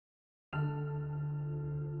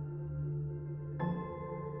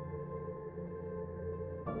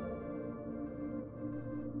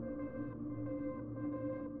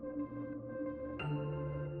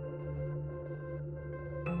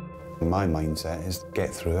My mindset is get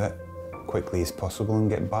through it quickly as possible and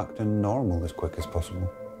get back to normal as quick as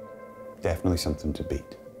possible. Definitely something to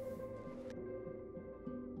beat.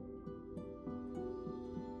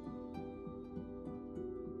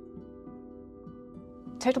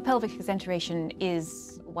 Total pelvic exenteration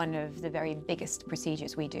is one of the very biggest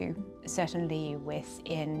procedures we do, certainly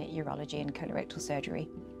within urology and colorectal surgery.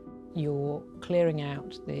 You're clearing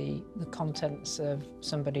out the contents of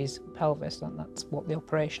somebody's pelvis, and that's what the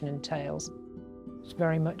operation entails. It's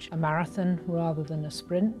very much a marathon rather than a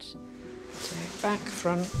sprint. So back,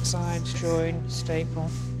 front, sides, join, staple.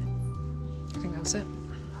 I think that's it.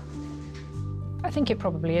 I think it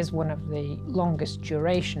probably is one of the longest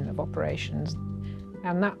duration of operations,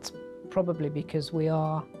 and that's probably because we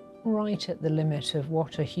are right at the limit of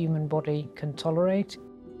what a human body can tolerate.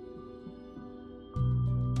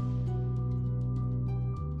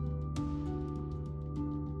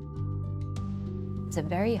 It's a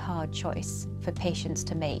very hard choice for patients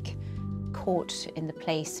to make, caught in the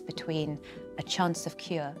place between a chance of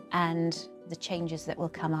cure and the changes that will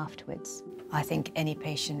come afterwards. I think any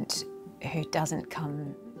patient who doesn't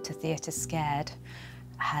come to theatre scared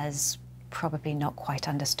has probably not quite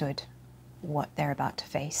understood what they're about to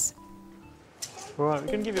face. Right, we're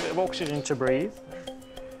going to give you a bit of oxygen to breathe.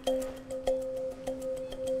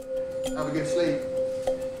 Have a good sleep.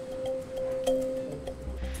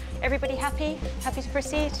 Everybody happy? Happy to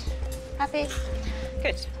proceed? Happy?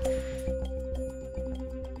 Good.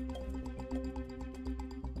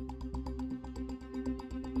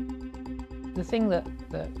 The thing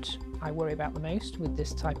that I worry about the most with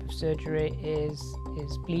this type of surgery is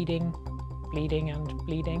bleeding, and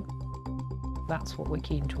bleeding. That's what we're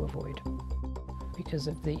keen to avoid because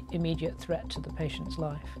of the immediate threat to the patient's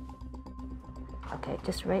life. Okay,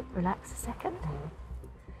 just relax a second.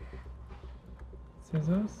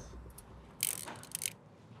 Scissors.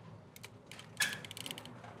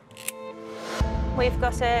 We've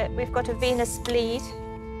got a venous bleed.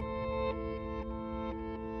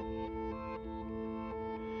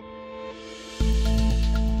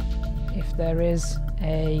 If there is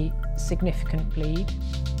a significant bleed,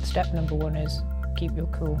 step number one is keep your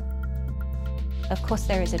cool. Of course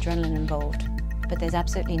there is adrenaline involved, but there's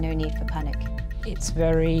absolutely no need for panic. It's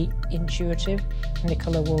very intuitive.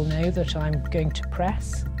 Nicola will know that I'm going to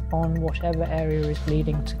press on whatever area is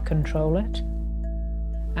bleeding to control it.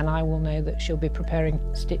 And I will know that she'll be preparing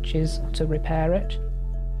stitches to repair it.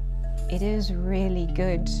 It is really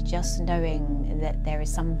good just knowing that there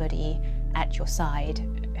is somebody at your side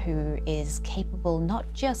who is capable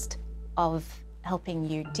not just of helping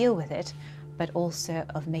you deal with it, but also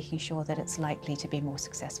of making sure that it's likely to be more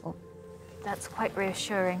successful. That's quite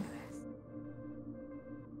reassuring.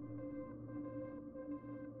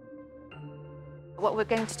 What we're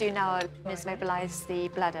going to do now is mobilise the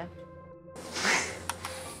bladder.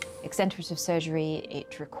 Exenterative surgery,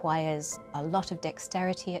 it requires a lot of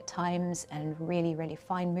dexterity at times and really, really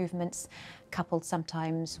fine movements, coupled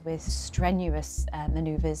sometimes with strenuous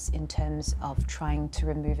manoeuvres in terms of trying to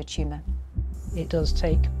remove a tumour. It does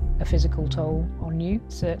take a physical toll on you,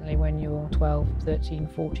 certainly when you're 12, 13,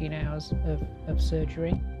 14 hours of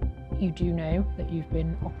surgery. You do know that you've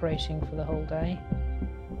been operating for the whole day.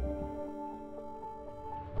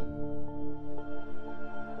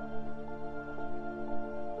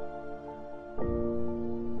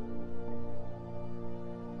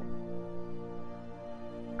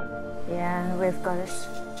 Yeah, we've got it.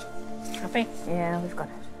 Happy? Yeah, we've got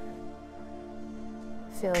it.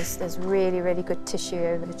 Feels there's really, really good tissue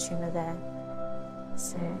over the tumour there.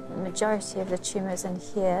 So the majority of the tumour's in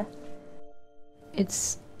here.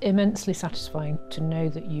 It's immensely satisfying to know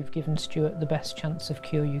that you've given Stuart the best chance of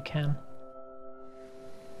cure you can.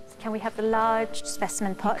 Can we have the large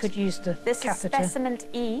specimen pot? You could use the This catheter. is specimen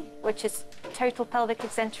E, which is total pelvic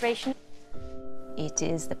exenteration. It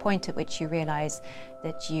is the point at which you realise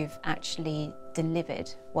that you've actually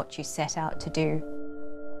delivered what you set out to do.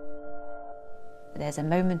 There's a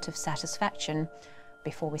moment of satisfaction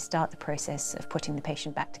before we start the process of putting the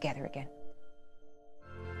patient back together again.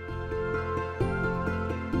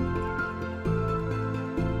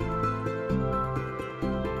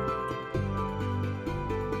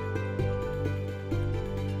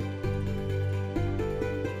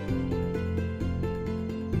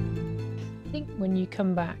 I think when you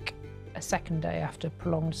come back a second day after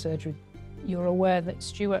prolonged surgery, you're aware that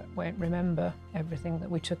Stuart won't remember everything that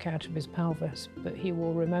we took out of his pelvis, but he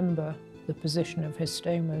will remember the position of his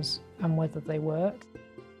stomas and whether they work,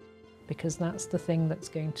 because that's the thing that's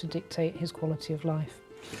going to dictate his quality of life.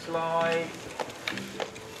 Slide.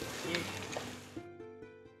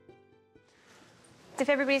 If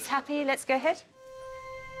everybody's happy, let's go ahead.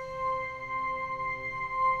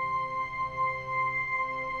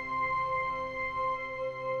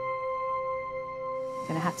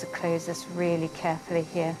 going to have to close this really carefully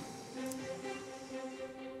here.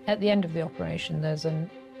 At the end of the operation, there's an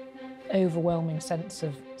overwhelming sense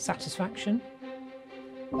of satisfaction.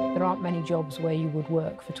 There aren't many jobs where you would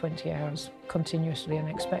work for 20 hours continuously and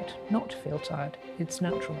expect not to feel tired. It's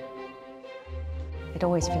natural. It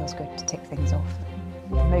always feels good to tick things off.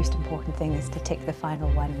 The most important thing is to tick the final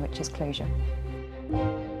one, which is closure.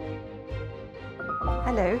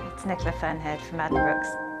 Hello, it's Nicola Fearnhead from Addenbrooke's.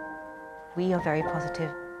 We are very positive.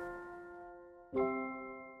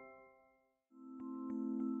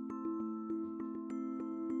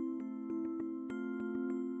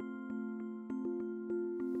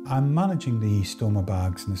 I'm managing the stoma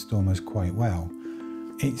bags and the stomas quite well.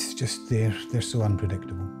 It's just they're so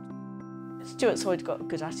unpredictable. Stuart's always got a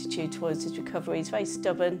good attitude towards his recovery. He's very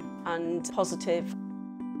stubborn and positive.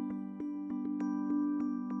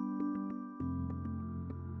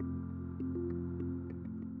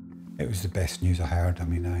 It was the best news I heard. I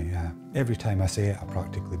mean, every time I say it, I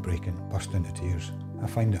practically burst into tears. I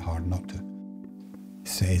find it hard not to. It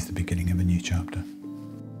says the beginning of a new chapter.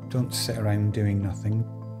 Don't sit around doing nothing.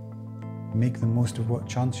 Make the most of what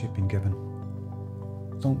chance you've been given.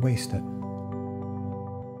 Don't waste it.